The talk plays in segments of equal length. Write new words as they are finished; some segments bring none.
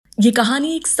ये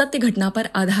कहानी एक सत्य घटना पर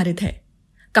आधारित है।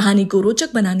 कहानी को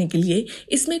रोचक बनाने के लिए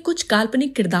इसमें कुछ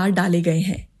काल्पनिक किरदार डाले गए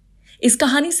हैं। इस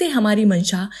कहानी से हमारी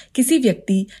मंशा किसी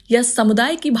व्यक्ति या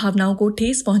समुदाय की भावनाओं को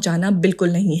ठेस पहुंचाना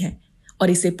बिल्कुल नहीं है और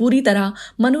इसे पूरी तरह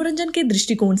मनोरंजन के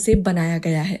दृष्टिकोण से बनाया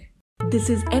गया है। This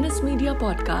is NS media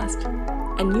podcast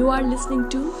and you are listening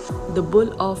to the bull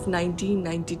of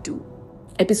 1992,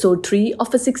 episode 3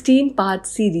 of a 16-part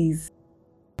series.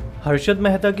 Harshad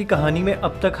Mehta की कहानी में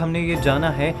अब तक हमने ये जाना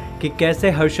है कि कैसे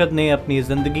हर्षद ने अपनी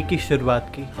ज़िंदगी की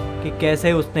शुरुआत की, कि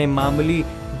कैसे उसने मामूली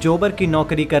जोबर की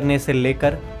नौकरी करने से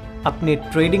लेकर अपने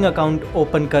ट्रेडिंग अकाउंट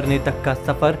ओपन करने तक का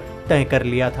सफ़र तय कर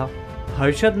लिया था।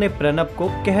 हर्षद ने प्रणब को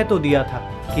कह तो दिया था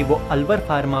कि वो अलवर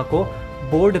फार्मा को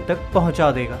बोर्ड तक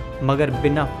पहुंचा देगा, मगर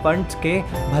बिना फंड्स के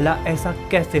भला ऐसा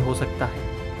कैसे हो सकता है?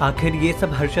 आखिर ये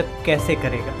सब हर्षद कैसे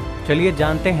करेगा? चलिए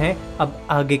जानते हैं अब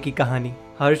आगे की कहानी।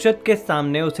 हर्षद के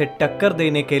सामने उसे टक्कर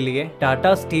देने के लिए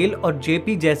टाटा स्टील और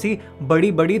जेपी जैसी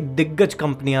बड़ी बड़ी दिग्गज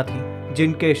कंपनियां थीं,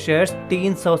 जिनके शेयर्स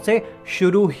 300 से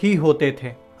शुरू ही होते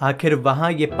थे। आखिर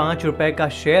वहां ये 5 रुपए का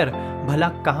शेयर भला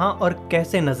कहां और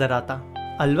कैसे नजर आता?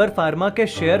 अलवर फार्मा के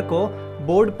शेयर को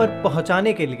बोर्ड पर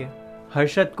पहुंचाने के लिए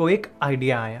हर्षद को एक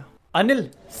आइडिया आया। अनिल,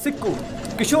 सिक्कू,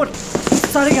 किशोर,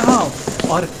 सारे यहाँ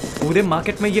आओ और पूरे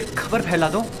मार्केट में ये खबर फैला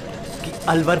दो कि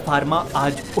अलवर फार्मा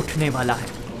आज उठने वाला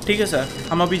है। ठीक है सर,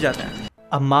 हम अभी जाते हैं।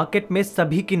 अब मार्केट में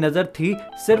सभी की नजर थी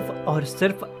सिर्फ और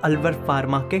सिर्फ अलवर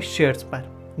फार्मा के शेयर्स पर।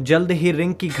 जल्द ही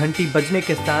रिंग की घंटी बजने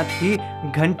के साथ ही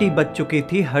घंटी बज चुकी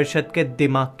थी हर्षद के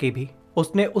दिमाग की भी।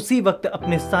 उसने उसी वक्त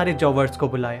अपने सारे जॉबर्स को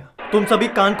बुलाया। तुम सभी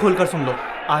कान खोलकर सुन लो,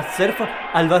 आज सिर्फ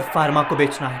अलवर फार्मा को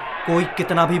बेचना है। कोई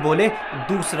कितना भी बोले,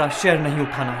 दूसरा शेयर नहीं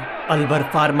उठाना है। अलवर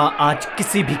फार्मा आज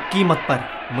किसी भी कीमत पर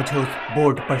मुझे उस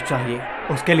बोर्ड पर चाहिए।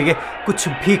 उसके लिए कुछ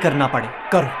भी करना पड़े,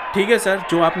 करो। ठीक है सर,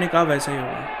 जो आपने कहा वैसा ही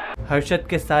होगा। हर्षद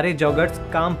के सारे जॉगर्स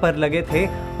काम पर लगे थे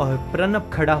और प्रणब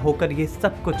खड़ा होकर ये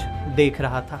सब कुछ देख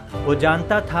रहा था। वो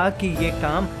जानता था कि ये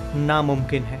काम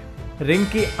नामुमकिन है। रिंग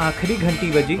की आखिरी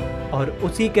घंटी बजी और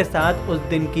उसी के साथ उस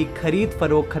दिन की खरीद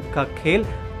फरोख्त का खेल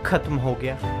खत्म हो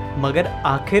गया। मगर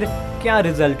आखिर क्या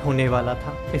रिजल्ट होने वाला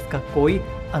था, इसका कोई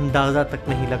अंदाजा तक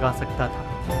नहीं लगा सकता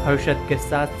था। हर्षद के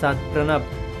साथ साथ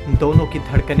प्रणब दोनों की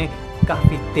धड़कनें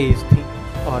काफी तेज थी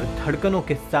और धड़कनों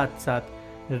के साथ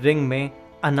साथ रिंग में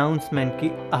अनाउंसमेंट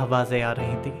की आवाजें आ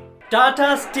रही थी।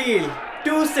 Tata Steel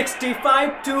 265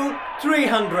 to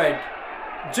 300,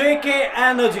 JK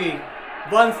Energy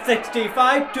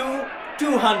 165 to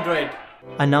 200।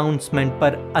 Announcement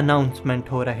पर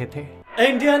अनाउंसमेंट हो रहे थे।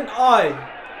 Indian oil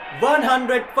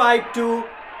 105 to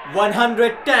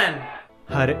 110।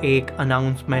 हर एक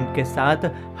अनाउंसमेंट के साथ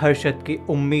हर्षद की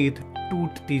उम्मीद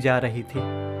टूटती जा रही थी।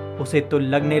 उसे तो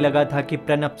लगने लगा था कि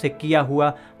प्रणब से किया हुआ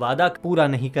वादा पूरा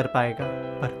नहीं कर पाएगा,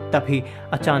 पर तभी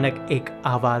अचानक एक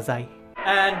आवाज आई।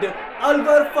 And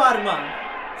Alwar pharma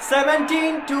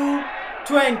 17 to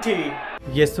 20।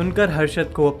 ये सुनकर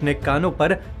हर्षद को अपने कानों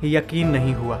पर यकीन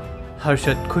नहीं हुआ।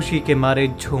 हर्षद खुशी के मारे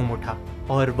झूम उठा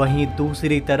और वहीं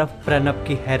दूसरी तरफ प्रणब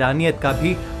की हैरानियत का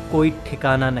भी कोई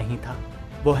ठिकाना नहीं था।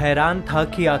 वो हैरान था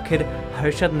कि आखिर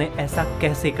हर्षद ने ऐसा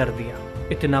कैसे कर दिया।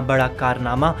 इतना बड़ा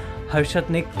कारनामा हर्षद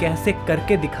ने कैसे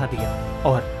करके दिखा दिया,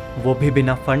 और वो भी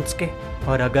बिना फंड्स के।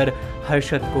 और अगर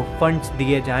हर्षद को फंड्स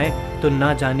दिए जाएं तो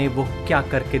ना जाने वो क्या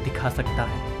करके दिखा सकता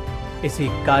है। इसी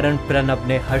कारण प्रणब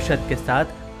ने हर्षद के साथ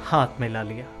हाथ मिला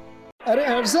लिया। अरे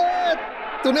हर्षद,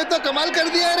 तूने तो कमाल कर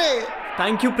दिया रे।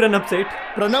 थैंक यू प्रणब सेठ।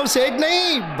 प्रणब सेठ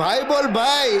नहीं, भाई बोल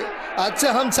भाई। आज से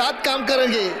हम साथ काम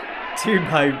करेंगे। जी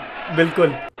भाई,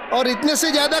 बिल्कुल। और इतने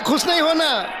से ज्यादा खुश नहीं होना,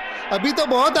 अभी तो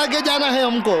बहुत आगे जाना है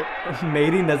हमको।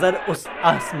 मेरी नजर उस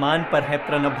आसमान पर है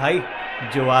प्रणब भाई,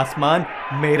 जो आसमान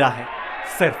मेरा है,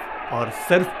 सिर्फ और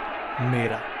सिर्फ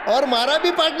मेरा। और हमारा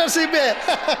भी पार्टनरशिप है।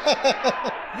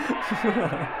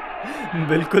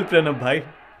 बिल्कुल प्रणब भाई।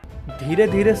 धीरे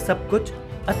धीरे सब कुछ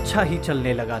अच्छा ही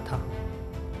चलने लगा था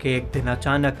कि एक दिन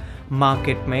अचानक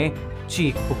मार्केट में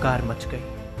चीख पुकार मच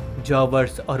गई।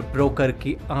 जॉबर्स और ब्रोकर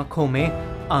की आंखों में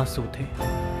आंसू थे।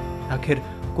 आखिर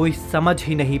कोई समझ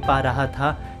ही नहीं पा रहा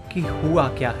था कि हुआ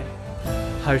क्या है।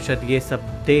 हर्षद ये सब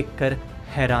देखकर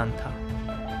हैरान था।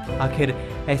 आखिर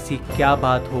ऐसी क्या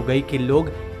बात हो गई कि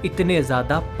लोग इतने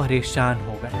ज्यादा परेशान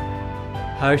हो गए।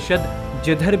 हर्षद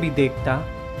जिधर भी देखता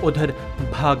उधर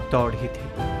भाग दौड़ ही थी।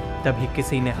 तभी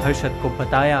किसी ने हर्षद को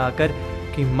बताया आकर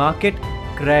कि मार्केट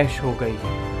क्रैश हो गई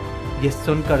है। ये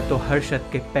सुनकर तो हर्षद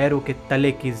के पैरों के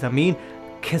तले की जमीन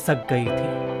खिसक गई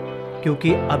थी,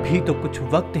 क्योंकि अभी तो कुछ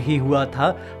वक्त ही हुआ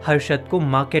था हर्षद को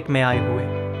मार्केट में आए हुए।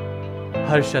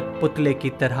 हर्षद पुतले की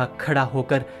तरह खड़ा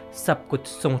होकर सब कुछ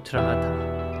सोच रहा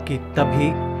था कि तभी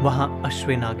वहां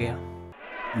अश्विन आ गया।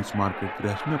 इस मार्केट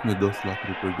क्रैश में अपने 10 लाख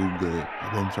रुपए डूब गए।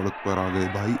 अब हम सड़क पर आ गए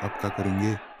भाई, अब क्या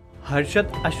करेंगे?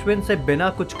 हर्षद अश्विन से बिना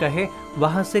कुछ कहे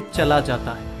वहां से चला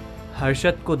जाता है।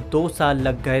 हर्षद को 2 साल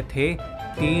लग गए थे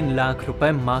 3 लाख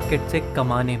रुपए मार्केट से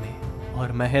कमाने में,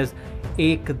 और महज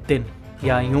एक दिन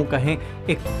या यूं कहें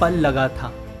एक पल लगा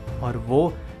था और वो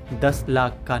 10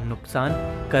 लाख का नुकसान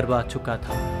करवा चुका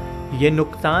था। ये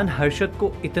नुकसान हर्षद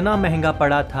को इतना महंगा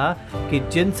पड़ा था कि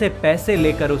जिनसे पैसे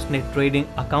लेकर उसने ट्रेडिंग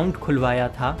अकाउंट खुलवाया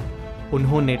था,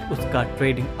 उन्होंने उसका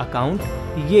ट्रेडिंग अकाउंट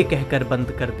ये कहकर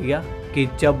बंद कर दिया कि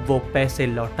जब वो पैसे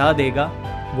लौटा देगा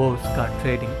वो उसका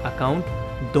ट्रेडिंग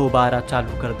अकाउंट दोबारा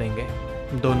चालू कर देंगे।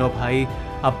 दोनों भाई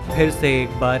अब फिर से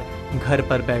एक बार घर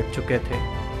पर बैठ चुके थे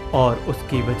और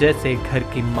उसकी वजह से घर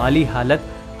की माली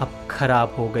हालत अब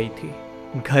खराब हो गई थी।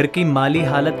 घर की माली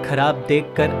हालत खराब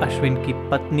देखकर अश्विन की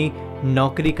पत्नी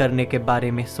नौकरी करने के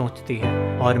बारे में सोचती है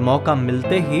और मौका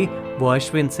मिलते ही वो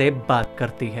अश्विन से बात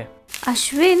करती है।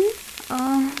 अश्विन,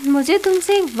 मुझे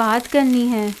तुमसे एक बात करनी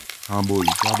है। हाँ बोल,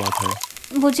 क्या बात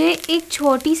है? मुझे एक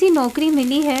छोटी सी नौकरी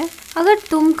मिली है, अगर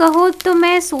तुम कहो तो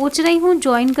मैं सोच रही हूँ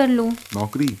ज्वाइन कर लूँ।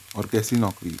 नौकरी? और कैसी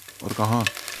नौकरी और कहाँ?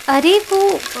 अरे वो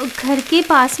घर के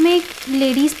पास में एक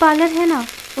लेडीज पार्लर है ना,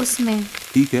 उसमें।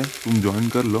 ठीक है, तुम ज्वाइन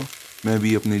कर लो, मैं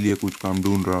भी अपने लिए कुछ काम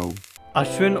ढूंढ रहा हूँ।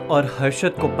 अश्विन और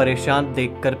हर्षद को परेशान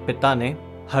देखकर पिता ने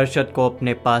हर्षद को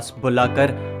अपने पास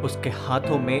बुलाकर उसके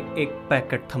हाथों में एक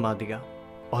पैकेट थमा दिया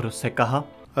और उससे कहा,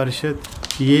 अरशद,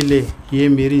 ये ले, ये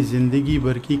मेरी ज़िंदगी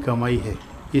भर की कमाई है।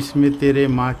 इसमें तेरे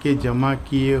माँ के जमा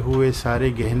किए हुए सारे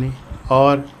गहने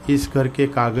और इस घर के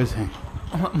कागज़ हैं।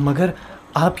 मगर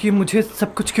आप ये मुझे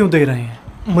सब कुछ क्यों दे रहे हैं?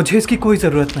 मुझे इसकी कोई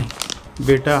ज़रूरत नहीं।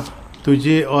 बेटा,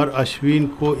 तुझे और अश्विन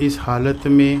को इस हालत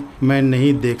में मैं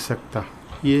नहीं देख सकता।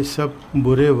 ये सब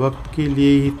बुरे वक्त के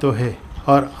लिए ही तो है,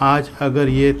 और आज अगर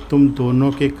ये तुम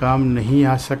दोनों के काम नहीं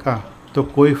आ सका तो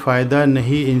कोई फ़ायदा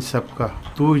नहीं इन सब का।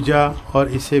 तू जा और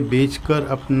इसे बेचकर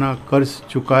अपना कर्ज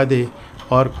चुका दे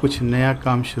और कुछ नया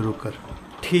काम शुरू कर।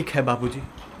 ठीक है बाबूजी,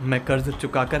 मैं कर्ज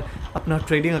चुकाकर अपना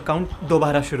ट्रेडिंग अकाउंट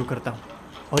दोबारा शुरू करता हूँ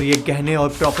और ये गहने और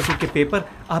प्रॉपर्टी के पेपर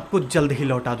आपको जल्द ही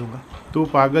लौटा दूंगा। तू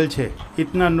पागल छे?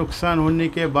 इतना नुकसान होने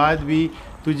के बाद भी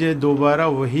तुझे दोबारा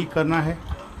वही करना है?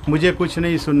 मुझे कुछ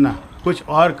नहीं सुनना, कुछ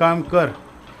और काम कर।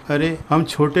 अरे हम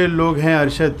छोटे लोग हैं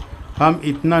अरशद, हम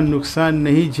इतना नुकसान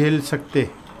नहीं झेल सकते।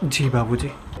 जी बाबूजी।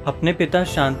 अपने पिता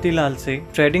शांतिलाल से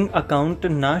ट्रेडिंग अकाउंट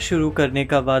ना शुरू करने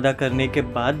का वादा करने के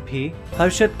बाद भी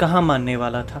हर्षद कहाँ मानने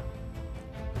वाला था।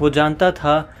 वो जानता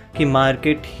था कि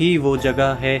मार्केट ही वो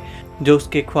जगह है जो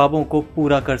उसके ख्वाबों को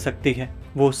पूरा कर सकती है।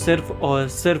 वो सिर्फ और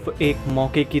सिर्फ एक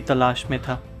मौके की तलाश में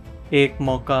था, एक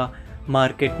मौका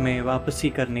मार्केट में वापसी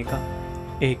करने का,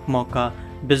 एक मौका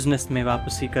बिजनेस में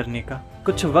वापसी करने का।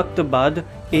 कुछ वक्त बाद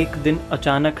एक दिन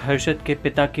अचानक हर्षद के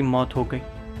पिता की मौत हो गई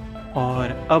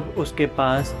और अब उसके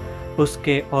पास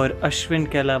उसके और अश्विन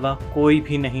के अलावा कोई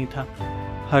भी नहीं था।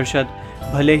 हर्षद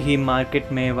भले ही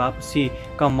मार्केट में वापसी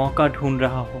का मौका ढूंढ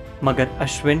रहा हो, मगर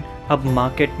अश्विन अब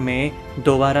मार्केट में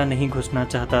दोबारा नहीं घुसना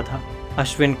चाहता था।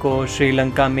 अश्विन को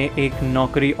श्रीलंका में एक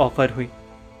नौकरी ऑफर हुई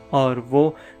और वो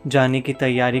जाने की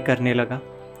तैयारी करने लगा।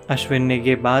 अश्विन ने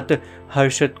ये बात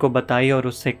हर्षद को बताई और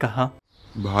उससे कहा,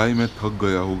 भाई मैं थक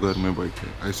गया हूँ घर में बैठे,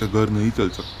 ऐसे घर नहीं चल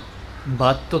सकता।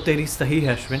 बात तो तेरी सही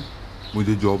है अश्विन।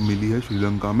 मुझे जॉब मिली है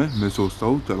श्रीलंका में, मैं सोचता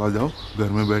हूँ चला जाओ, घर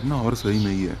में बैठना और सही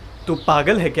नहीं है। तू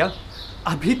पागल है क्या?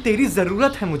 अभी तेरी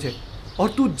ज़रूरत है मुझे और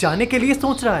तू जाने के लिए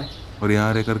सोच रहा है। और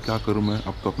यहाँ रहकर क्या करूँ मैं?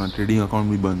 अब तो अपना ट्रेडिंग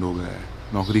अकाउंट भी बंद हो गया है।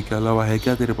 नौकरी के अलावा है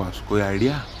क्या तेरे पास कोई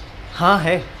आइडिया? हाँ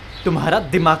है, तुम्हारा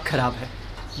दिमाग खराब है।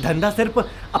 धंधा सिर्फ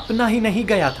अपना ही नहीं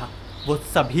गया था, वो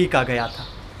सभी का गया था,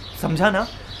 समझा ना?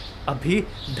 अभी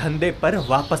धंधे पर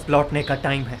वापस लौटने का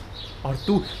टाइम है और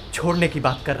तू छोड़ने की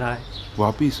बात कर रहा है।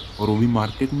 वापिस? और वो भी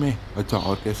मार्केट में? अच्छा,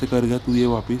 और कैसे कर गया तू ये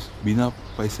वापिस? बिना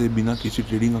पैसे, बिना किसी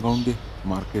ट्रेडिंग अकाउंट के?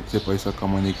 मार्केट से पैसा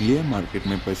कमाने के लिए मार्केट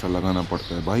में पैसा लगाना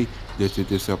पड़ता है भाई। जैसे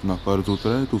जैसे अपना कर्ज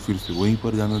उतरा है तो फिर से वहीं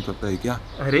पर जाना चाहता है क्या?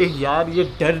 अरे यार, ये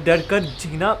डर डर कर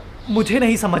जीना मुझे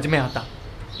नहीं समझ में आता।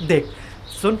 देख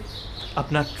सुन,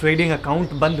 अपना ट्रेडिंग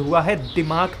अकाउंट बंद हुआ है,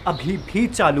 दिमाग अभी भी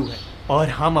चालू है और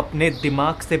हम अपने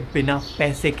दिमाग से बिना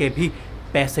पैसे के भी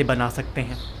पैसे बना सकते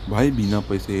हैं। भाई बिना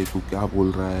पैसे तू क्या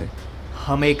बोल रहा है?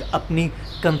 हम एक अपनी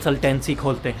कंसल्टेंसी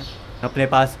खोलते हैं, अपने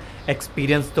पास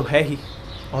एक्सपीरियंस तो है ही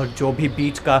और जो भी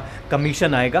बीच का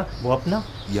कमीशन आएगा वो अपना।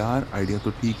 यार आइडिया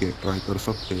तो ठीक है, ट्राई कर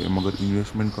सकते हैं, मगर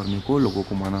इन्वेस्टमेंट करने को लोगों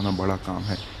को मनाना बड़ा काम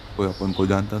है। कोई अपन को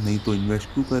जानता नहीं तो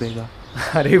इन्वेस्ट क्यों करेगा?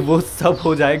 अरे वो सब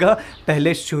हो जाएगा,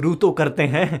 पहले शुरू तो करते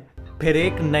हैं। फिर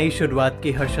एक नई शुरुआत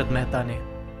की हर्षद मेहता ने।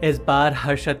 इस बार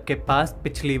हर्षद के पास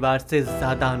पिछली बार से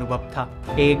ज्यादा अनुभव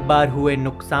था। एक बार हुए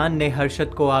नुकसान ने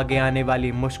हर्षद को आगे आने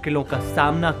वाली मुश्किलों का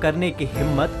सामना करने की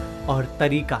हिम्मत और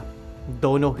तरीका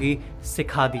दोनों ही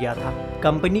सिखा दिया था।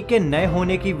 कंपनी के नए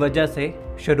होने की वजह से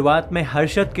शुरुआत में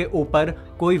हर्षद के ऊपर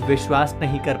कोई विश्वास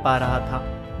नहीं कर पा रहा था।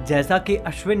 जैसा कि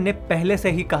अश्विन ने पहले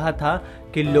से ही कहा था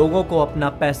कि लोगों को अपना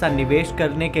पैसा निवेश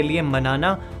करने के लिए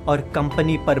मनाना और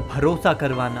कंपनी पर भरोसा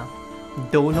करवाना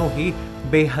दोनों ही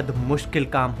बेहद मुश्किल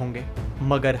काम होंगे,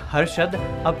 मगर हर्षद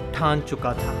अब ठान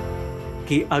चुका था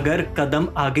कि अगर कदम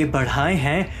आगे बढ़ाए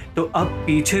हैं तो अब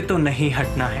पीछे तो नहीं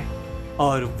हटना है,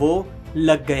 और वो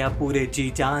लग गया पूरे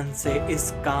जी जान से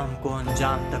इस काम को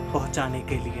अंजाम तक पहुंचाने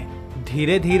के लिए।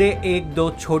 धीरे धीरे एक दो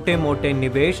छोटे मोटे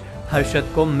निवेश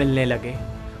हर्षद को मिलने लगे,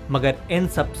 मगर इन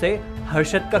सब से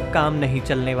हर्षद का काम नहीं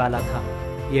चलने वाला था।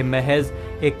 ये महज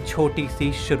एक छोटी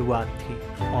सी शुरुआत थी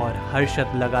और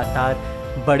हर्षद लगातार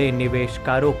बड़े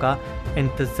निवेशकारों का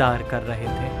इंतजार कर रहे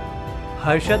थे।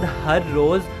 हर्षद हर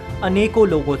रोज अनेकों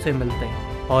लोगों से मिलते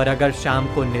और अगर शाम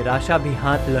को निराशा भी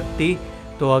हाथ लगती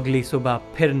तो अगली सुबह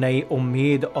फिर नई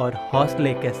उम्मीद और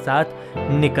हौसले के साथ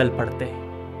निकल पड़ते।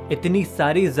 इतनी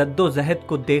सारी जद्दोजहद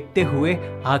को देखते हुए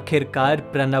आखिरकार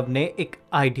प्रणव ने एक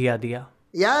आइडिया दिया।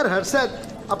 यार हर्षद,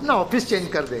 अपना ऑफिस चेंज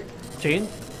कर दे। चेंज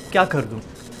क्या कर दूं?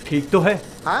 ठीक तो है।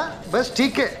 हाँ बस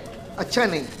ठीक है, अच्छा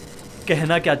नहीं।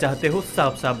 कहना क्या चाहते हो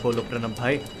साफ साफ बोलो प्रणव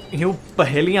भाई, यूं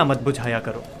पहेलियां मत बुझाया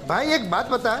करो। भाई एक बात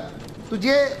बता,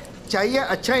 तुझे चाहिए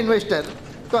अच्छा इन्वेस्टर,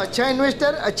 तो अच्छा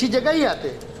इन्वेस्टर अच्छी जगह ही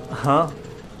आते। हाँ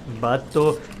बात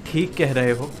तो ठीक कह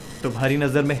रहे हो। तुम्हारी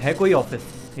नज़र में है कोई ऑफिस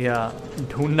या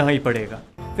ढूंढना ही पड़ेगा?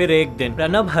 फिर एक दिन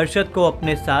प्रणव हर्षद को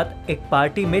अपने साथ एक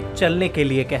पार्टी में चलने के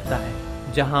लिए कहता है,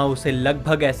 जहां उसे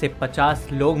लगभग ऐसे 50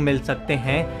 लोग मिल सकते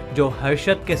हैं जो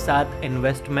हर्षद के साथ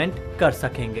इन्वेस्टमेंट कर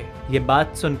सकेंगे। ये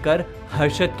बात सुनकर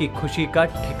हर्षद की खुशी का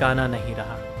ठिकाना नहीं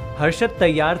रहा। हर्षद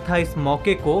तैयार था इस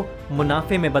मौके को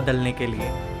मुनाफे में बदलने के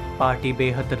लिए। पार्टी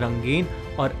बेहद रंगीन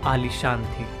और आलीशान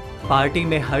थी। पार्टी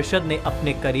में हर्षद ने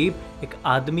अपने करीब एक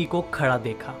आदमी को खड़ा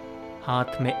देखा,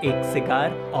 हाथ में एक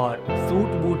सिगार और सूट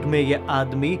बूट में यह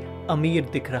आदमी अमीर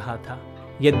दिख रहा था।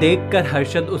 यह देखकर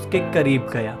हर्षद उसके करीब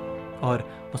गया और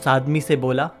उस आदमी से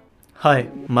बोला, hi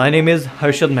my name is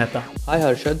Harshad Mehta. Hi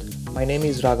Harshad, my name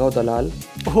is Raghav Dalal.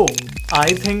 Oh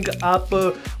I think आप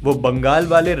वो बंगाल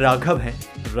वाले राघव हैं,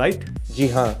 राइट? जी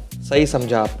हाँ, सही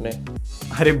समझा आपने।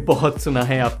 अरे बहुत सुना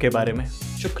है आपके बारे में।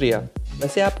 शुक्रिया।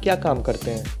 वैसे आप क्या काम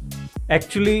करते हैं?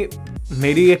 एक्चुअली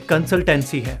मेरी एक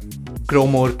कंसल्टेंसी है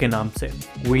ग्रोमोर के नाम से।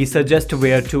 We suggest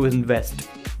where to invest.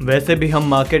 वैसे भी हम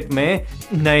मार्केट में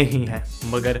नए ही हैं,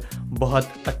 मगर बहुत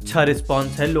अच्छा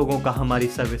रिस्पॉन्स है लोगों का हमारी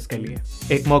सर्विस के लिए।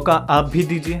 एक मौका आप भी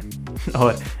दीजिए,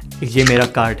 और ये मेरा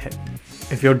कार्ड है।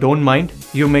 If you don't mind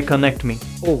you may connect me.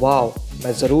 ओह वाह,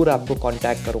 मैं ज़रूर आपको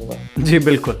कांटेक्ट करूँगा। जी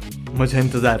बिल्कुल, मुझे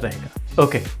इंतज़ार रहेगा।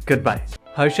 Okay good bye.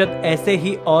 हर्षद ऐसे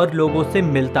ही और लोगों से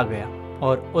मिलता गया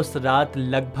और उस रात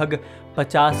लगभग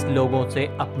 50 लोगों से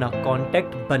अपना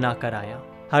कांटेक्ट बना कर आया।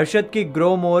 हर्षद की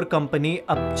ग्रोमोर कंपनी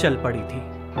अब चल पड़ी थी,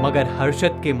 मगर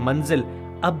हर्षद की मंजिल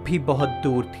अब भी बहुत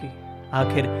दूर थी।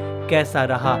 आखिर कैसा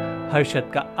रहा हर्षद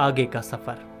का आगे का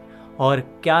सफर, और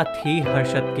क्या थी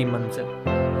हर्षद की मंजिल,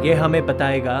 ये हमें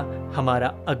बताएगा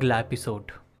हमारा अगला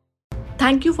episode.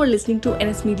 Thank you for listening to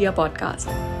NS Media podcast,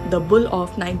 The Bull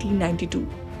of 1992.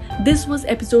 This was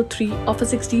episode 3 of a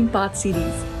 16-part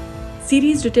series.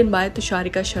 Series written by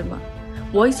Tusharika Sharma.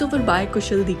 Voiceover by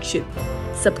Kushal Dikshit.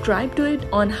 Subscribe to it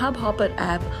on Hubhopper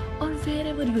app or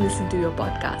wherever you listen to your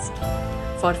podcast.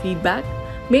 For feedback,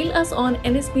 mail us on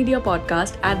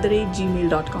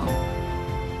nsmediapodcast@gmail.com.